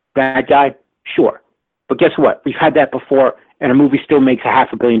bad guy? Sure. But guess what? We've had that before, and a movie still makes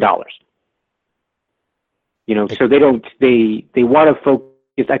 $500 million. You know, so they want to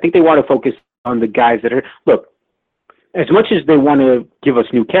focus, I think they want to focus on the guys that are, look, as much as they want to give us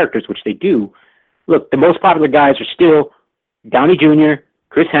new characters, which they do, look, the most popular guys are still Downey Jr.,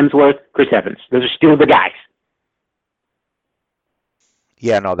 Chris Hemsworth, Chris Evans. Those are still the guys.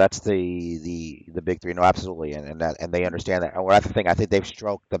 Yeah, no, that's the big three. No, absolutely, and they understand that. And what I think they've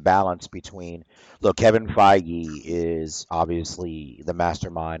stroked the balance between. Look, Kevin Feige is obviously the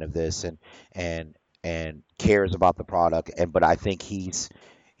mastermind of this, and cares about the product. But I think he's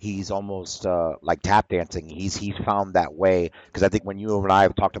almost like tap dancing. He's found that way, because I think when you and I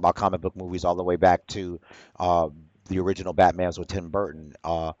have talked about comic book movies all the way back to the original Batmans with Tim Burton,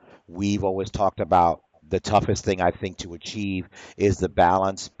 we've always talked about the toughest thing I think to achieve is the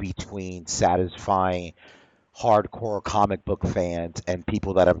balance between satisfying hardcore comic book fans and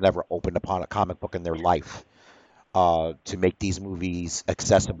people that have never opened upon a comic book in their life. To make these movies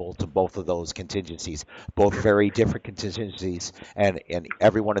accessible to both of those contingencies, both very different contingencies, and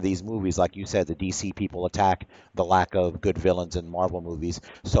every one of these movies, like you said, the DC people attack the lack of good villains in Marvel movies.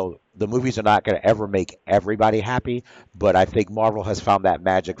 So the movies are not going to ever make everybody happy, but I think Marvel has found that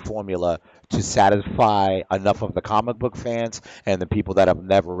magic formula to satisfy enough of the comic book fans and the people that have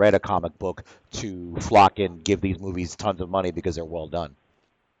never read a comic book to flock and give these movies tons of money because they're well done.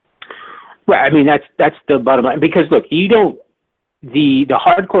 Right. I mean, that's the bottom line. Because look, you don't, the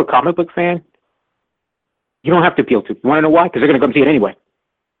hardcore comic book fan, you don't have to appeal to. You want to know why? Because they're going to come see it anyway.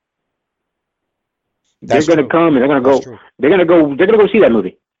 They're going to come and they're going to go. They're going to go. They're going to go see that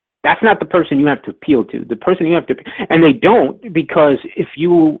movie. That's not the person you have to appeal to. The person you have to, and they don't, because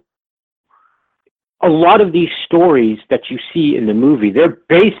a lot of these stories that you see in the movie, they're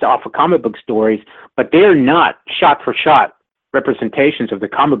based off of comic book stories, but they're not shot for shot representations of the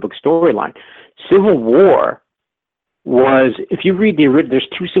comic book storyline. Civil War was, if you read there's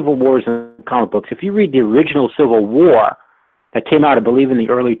two Civil Wars in comic books. If you read the original Civil War that came out, I believe, in the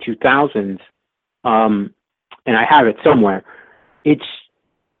early 2000s, and I have it somewhere, it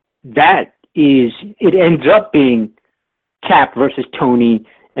ends up being Cap versus Tony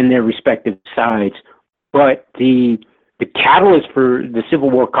and their respective sides. But the catalyst for the Civil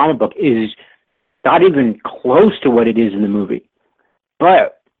War comic book is not even close to what it is in the movie.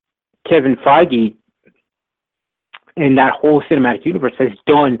 But Kevin Feige and that whole cinematic universe has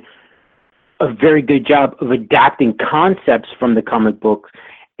done a very good job of adapting concepts from the comic books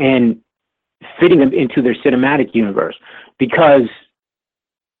and fitting them into their cinematic universe, because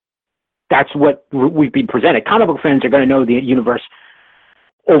that's what we've been presented. Comic book fans are going to know the universe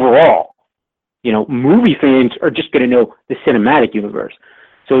overall. Movie fans are just going to know the cinematic universe.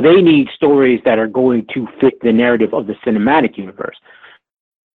 So they need stories that are going to fit the narrative of the cinematic universe,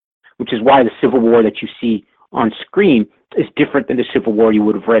 which is why the Civil War that you see on screen is different than the Civil War you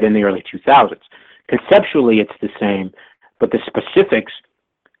would have read in the early 2000s. Conceptually, it's the same, but the specifics,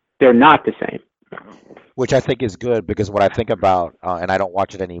 they're not the same. Which I think is good, because what I think about, and I don't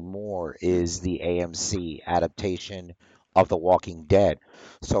watch it anymore, is the AMC adaptation of The Walking Dead.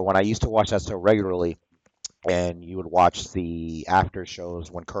 So when I used to watch that so regularly, and you would watch the after shows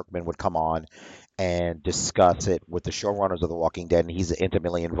when Kirkman would come on and discuss it with the showrunners of The Walking Dead, and he's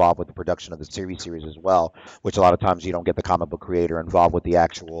intimately involved with the production of the series as well, which a lot of times you don't get the comic book creator involved with the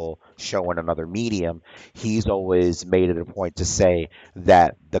actual show in another medium. He's always made it a point to say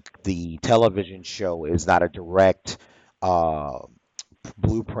that the television show is not a direct uh,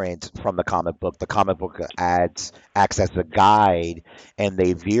 blueprint from the comic book. The comic book acts as a guide, and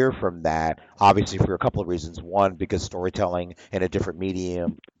they veer from that. Obviously, for a couple of reasons. One, because storytelling in a different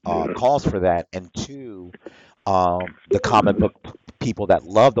medium calls for that, and two, the comic book people that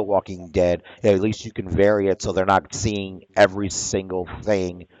love The Walking Dead, at least you can vary it so they're not seeing every single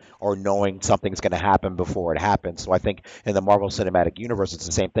thing or knowing something's going to happen before it happens. So I think in the Marvel Cinematic Universe, it's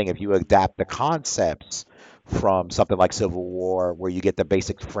the same thing. If you adapt the concepts from something like Civil War, where you get the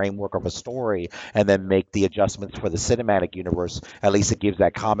basic framework of a story and then make the adjustments for the cinematic universe, at least it gives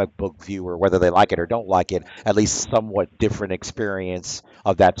that comic book viewer, whether they like it or don't like it, at least somewhat different experience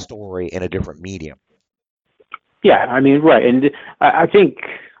of that story in a different medium. Yeah, I mean, right, and I think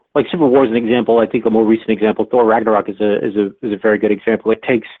like Civil War is an example. I think a more recent example, Thor Ragnarok, is a very good example. It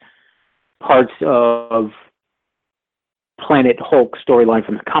takes parts of Planet Hulk storyline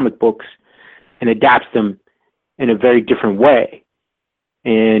from the comic books and adapts them in a very different way.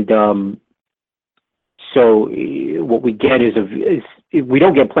 And so what we get is we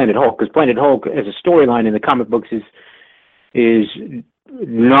don't get Planet Hulk, because Planet Hulk as a storyline in the comic books is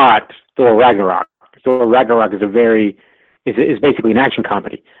not Thor Ragnarok. Thor Ragnarok is basically an action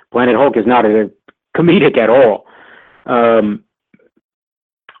comedy. Planet Hulk is not a comedic at all.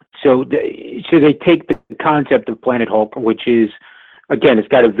 So they take the concept of Planet Hulk, which is, again, it's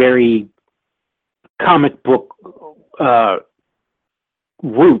got a very comic book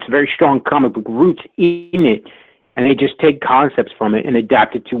roots, very strong comic book roots in it, and they just take concepts from it and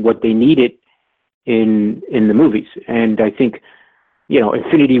adapt it to what they needed in the movies. And I think,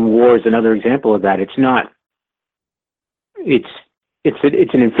 Infinity War is another example of that. It's an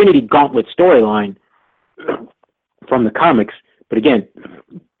Infinity Gauntlet storyline from the comics, but again,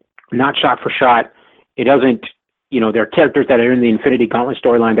 not shot for shot. It doesn't, there are characters that are in the Infinity Gauntlet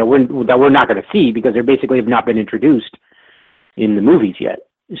storyline that we're not going to see, because they basically have not been introduced in the movies yet.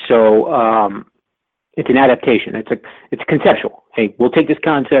 So it's an adaptation. It's conceptual. Hey, we'll take this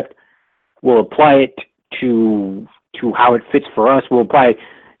concept, we'll apply it to how it fits for us. We'll apply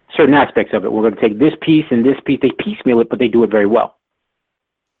certain aspects of it. We're going to take this piece and this piece. They piecemeal it, but they do it very well.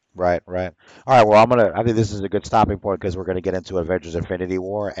 Right, right. All right, well, I think this is a good stopping point, because we're gonna get into Avengers Infinity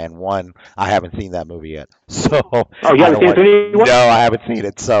War, and one, I haven't seen that movie yet. So Oh, you I haven't don't seen want, Infinity War? no, I haven't seen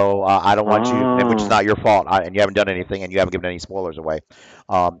it. So I don't want you, and which is Oh. not your fault, and you haven't done anything, and you haven't given any spoilers away.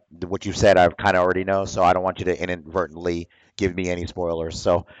 What you've said, I kind of already know, so I don't want you to inadvertently give me any spoilers.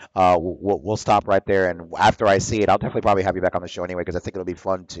 So we'll stop right there, and after I see it, I'll definitely probably have you back on the show anyway, because I think it'll be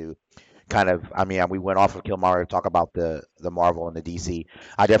fun to kind of, I mean, we went off of Killmonger to talk about the Marvel and the DC.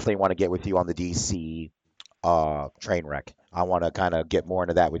 I definitely want to get with you on the DC train wreck. I want to kind of get more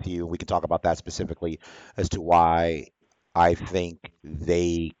into that with you. We can talk about that specifically as to why I think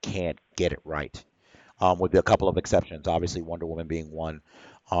they can't get it right, with a couple of exceptions. Obviously, Wonder Woman being one.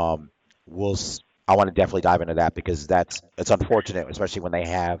 Um, I want to definitely dive into that, because it's unfortunate, especially when they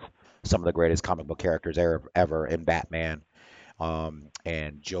have some of the greatest comic book characters ever in Batman,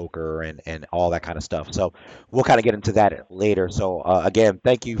 and Joker, and all that kind of stuff. So we'll kind of get into that later. So again,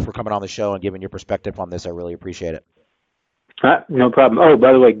 thank you for coming on the show and giving your perspective on this. I really appreciate it. No problem. Oh,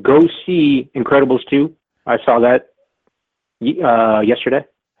 by the way, go see Incredibles 2. I saw that yesterday.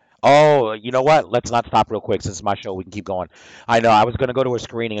 Oh, you know what? Let's not stop real quick, since it's my show. We can keep going. I know I was going to go to a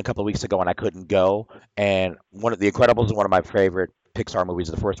screening a couple of weeks ago and I couldn't go. And one of The Incredibles is one of my favorite Pixar movies.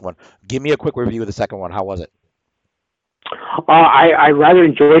 The first one. Give me a quick review of the second one. How was it? I rather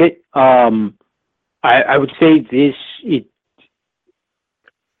enjoyed it. I would say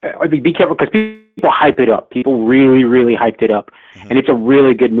I mean, be careful because people hype it up. People really, really hyped it up, and it's a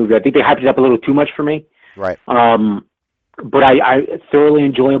really good movie. I think they hyped it up a little too much for me. Right. But I thoroughly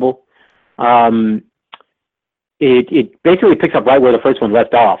enjoyable. It basically picks up right where the first one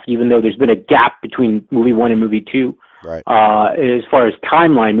left off, even though there's been a gap between movie one and movie two. Right. As far as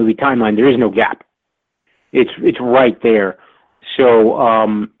movie timeline, there is no gap. It's right there.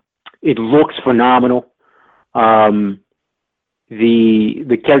 So it looks phenomenal. The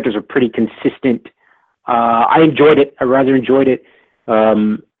characters are pretty consistent. I enjoyed it. I rather enjoyed it.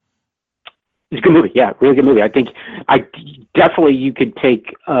 It's a good movie. Yeah, really good movie. I think definitely you could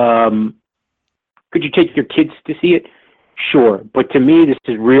take. Could you take your kids to see it? Sure, but to me, this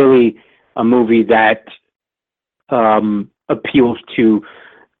is really a movie that appeals to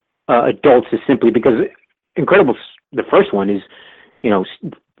adults, is simply because Incredibles, the first one, is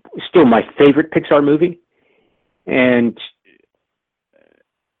still my favorite Pixar movie, and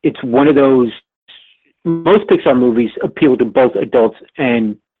it's one of those. Most Pixar movies appeal to both adults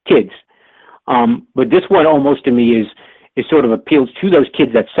and kids, but this one almost to me is sort of appeals to those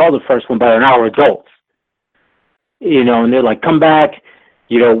kids that saw the first one but are now adults. And they're like, come back,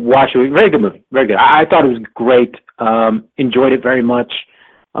 watch it. Very good movie, very good. I thought it was great. Enjoyed it very much.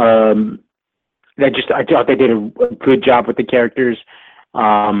 I thought they did a good job with the characters.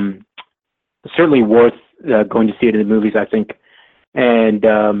 Certainly worth going to see it in the movies, I think. And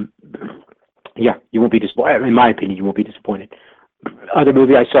yeah, you won't be disappointed. In my opinion, you won't be disappointed. Other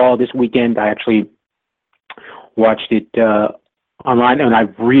movie I saw this weekend, I actually watched it online, and I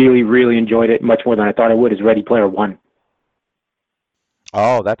really, really enjoyed it much more than I thought I would, is Ready Player One.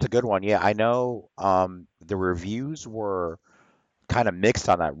 Oh, that's a good one. Yeah, I know the reviews were kind of mixed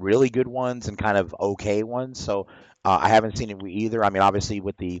on that. Really good ones and kind of okay ones. So I haven't seen it either. I mean, obviously,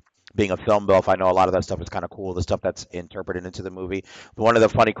 with the being a film buff, I know a lot of that stuff is kind of cool, the stuff that's interpreted into the movie. One of the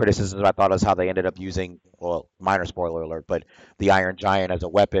funny criticisms I thought is how they ended up using, well, minor spoiler alert, but the Iron Giant as a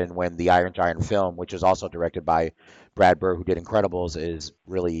weapon, when the Iron Giant film, which is also directed by Brad Bird, who did Incredibles, is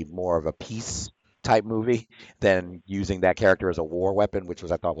really more of a peace type movie than using that character as a war weapon, which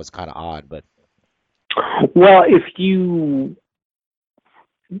I thought was kind of odd. But Well, it's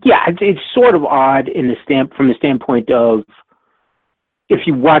sort of odd from the standpoint of, if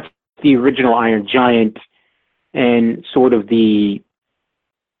you watch the original Iron Giant and sort of the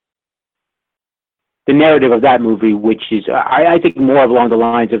narrative of that movie, which is I think more along the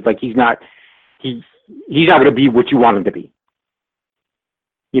lines of, like, he's not going to be what you want him to be,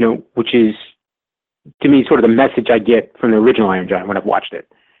 which is, to me, sort of the message I get from the original Iron Giant when I've watched it,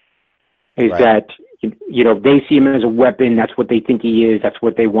 is right. that they see him as a weapon. That's what they think he is. That's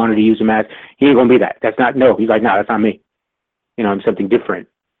what they wanted to use him as. He ain't gonna be that. He's like, no, that's not me. I'm something different.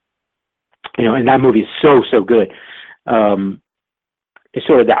 And that movie is so good. It's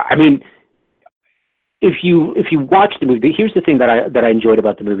sort of that. I mean, if you watch the movie, here's the thing that I enjoyed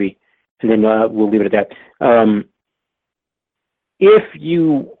about the movie, and then we'll leave it at that. If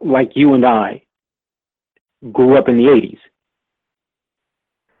you, like you and I, grew up in the 80s,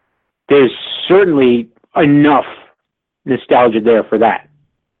 there's certainly enough nostalgia there for that,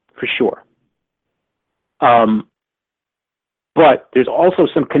 for sure. But there's also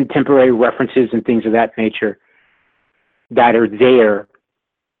some contemporary references and things of that nature that are there,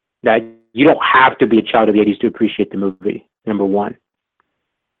 that you don't have to be a child of the 80s to appreciate the movie, number one.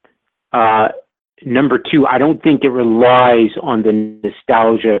 Number two, I don't think it relies on the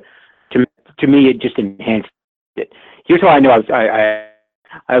nostalgia. To me, it just enhanced it. Here's how I know.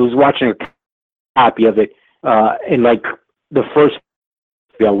 I was watching a copy of it, and like the first,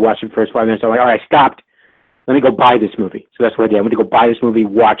 I watched the first 5 minutes. I'm like, all right, I stopped. Let me go buy this movie. So that's what I did. I went to go buy this movie,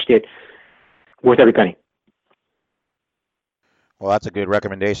 watched it, worth every penny. Well, that's a good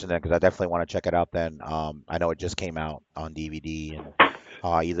recommendation then, because I definitely want to check it out then. I know it just came out on DVD, and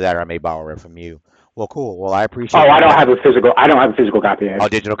either that or I may borrow it from you. Well, cool. Well, I appreciate. I don't have a physical copy. Oh,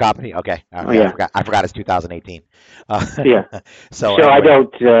 digital copy. Okay. Yeah. I forgot it's 2018. Yeah. So anyway. I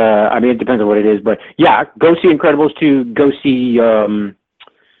don't. I mean, it depends on what it is, but yeah, go see Incredibles 2. Go see or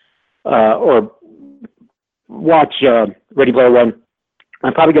watch Ready Player One.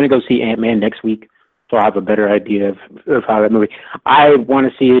 I'm probably going to go see Ant-Man next week, so I'll have a better idea of how that movie. I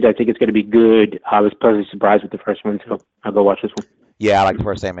want to see it. I think it's going to be good. I was pleasantly surprised with the first one, so I'll go watch this one. Yeah, I like the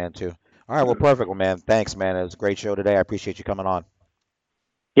first Ant-Man too. All right, well, perfect. Well, man, thanks, man. It was a great show today. I appreciate you coming on.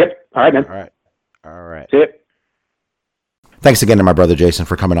 Yep. All right, man. All right. See it. Thanks again to my brother Jason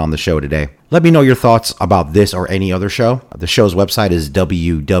for coming on the show today. Let me know your thoughts about this or any other show. The show's website is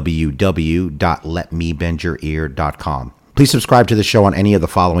www.letmebendyourear.com. Please subscribe to the show on any of the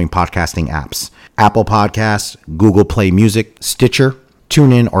following podcasting apps: Apple Podcasts, Google Play Music, Stitcher,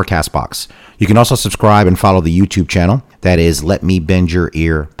 TuneIn, or Castbox. You can also subscribe and follow the YouTube channel. That is Let Me Bend Your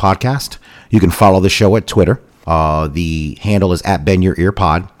Ear Podcast. You can follow the show at Twitter. The handle is at Bend Your Ear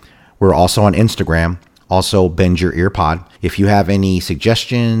Pod. We're also on Instagram, also Bend Your Ear Pod. If you have any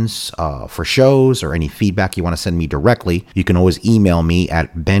suggestions for shows or any feedback you want to send me directly, you can always email me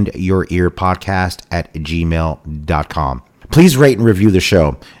at bendyourearpodcast@gmail.com. Please rate and review the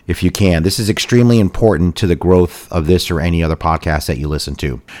show if you can. This is extremely important to the growth of this or any other podcast that you listen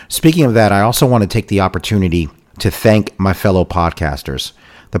to. Speaking of that, I also want to take the opportunity to thank my fellow podcasters.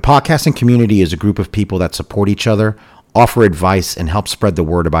 The podcasting community is a group of people that support each other, offer advice, and help spread the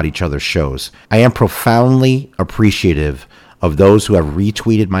word about each other's shows. I am profoundly appreciative of those who have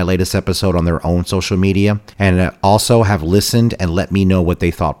retweeted my latest episode on their own social media and also have listened and let me know what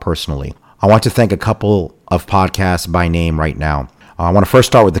they thought personally. I want to thank a couple of podcasts by name right now. I want to first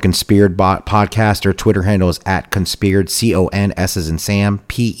start with the Conspired podcast. Their Twitter handle is at Conspired, C-O-N-S as in Sam,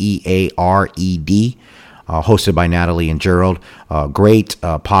 P-E-A-R-E-D, hosted by Natalie and Gerald. Great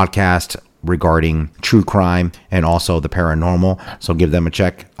podcast regarding true crime and also the paranormal. So give them a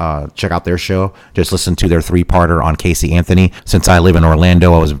check out their show. Just listen to their 3-parter on Casey Anthony. Since I live in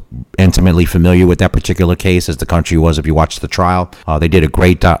Orlando, I was intimately familiar with that particular case, as the country was if you watched the trial. They did a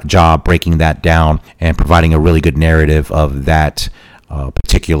great job breaking that down and providing a really good narrative of that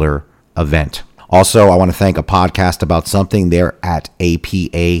particular event. Also, I want to thank a podcast about something. They're at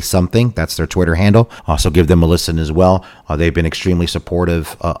APA something. That's their Twitter handle. So give them a listen as well. They've been extremely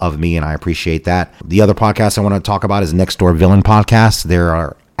supportive of me, and I appreciate that. The other podcast I want to talk about is Next Door Villain Podcast.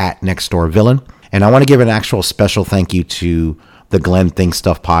 They're at Next Door Villain. And I want to give an actual special thank you to the Glenn Think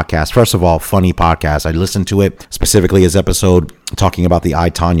Stuff podcast. First of all, funny podcast. I listened to it, specifically his episode talking about the I,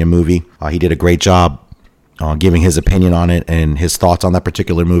 Tonya movie. He did a great job giving his opinion on it and his thoughts on that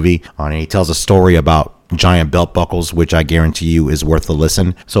particular movie. And he tells a story about giant belt buckles, which I guarantee you is worth a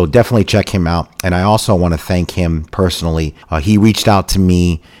listen. So definitely check him out. And I also want to thank him personally. He reached out to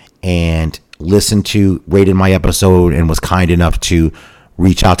me and rated my episode and was kind enough to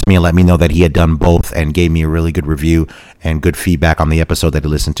reach out to me and let me know that he had done both and gave me a really good review and good feedback on the episode that he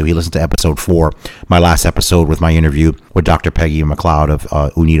listened to. He listened to episode 4, my last episode with my interview with Dr. Peggy McLeod of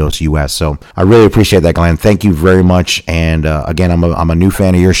Unidos US. So I really appreciate that, Glenn. Thank you very much. And again, I'm a new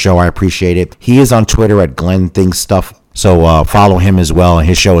fan of your show. I appreciate it. He is on Twitter at Glenn Thinks Stuff. So follow him as well, and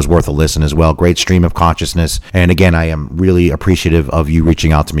his show is worth a listen as well. Great stream of consciousness. And again, I am really appreciative of you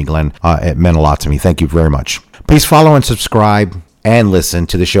reaching out to me, Glenn. It meant a lot to me. Thank you very much. Please follow and subscribe and listen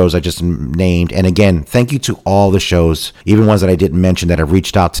to the shows I just named. And again, thank you to all the shows, even ones that I didn't mention, that have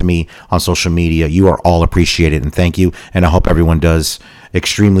reached out to me on social media. You are all appreciated, and thank you. And I hope everyone does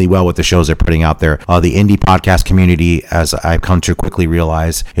extremely well with the shows they're putting out there. The indie podcast community, as I've come to quickly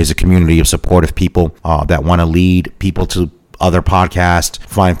realize, is a community of supportive people that want to lead people to other podcasts,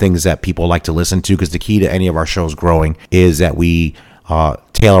 find things that people like to listen to, because the key to any of our shows growing is that we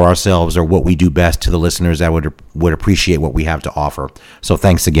tailor ourselves or what we do best to the listeners that would appreciate what we have to offer. So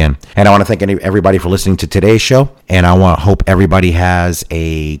thanks again. And I want to thank everybody for listening to today's show. And I hope everybody has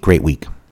a great week.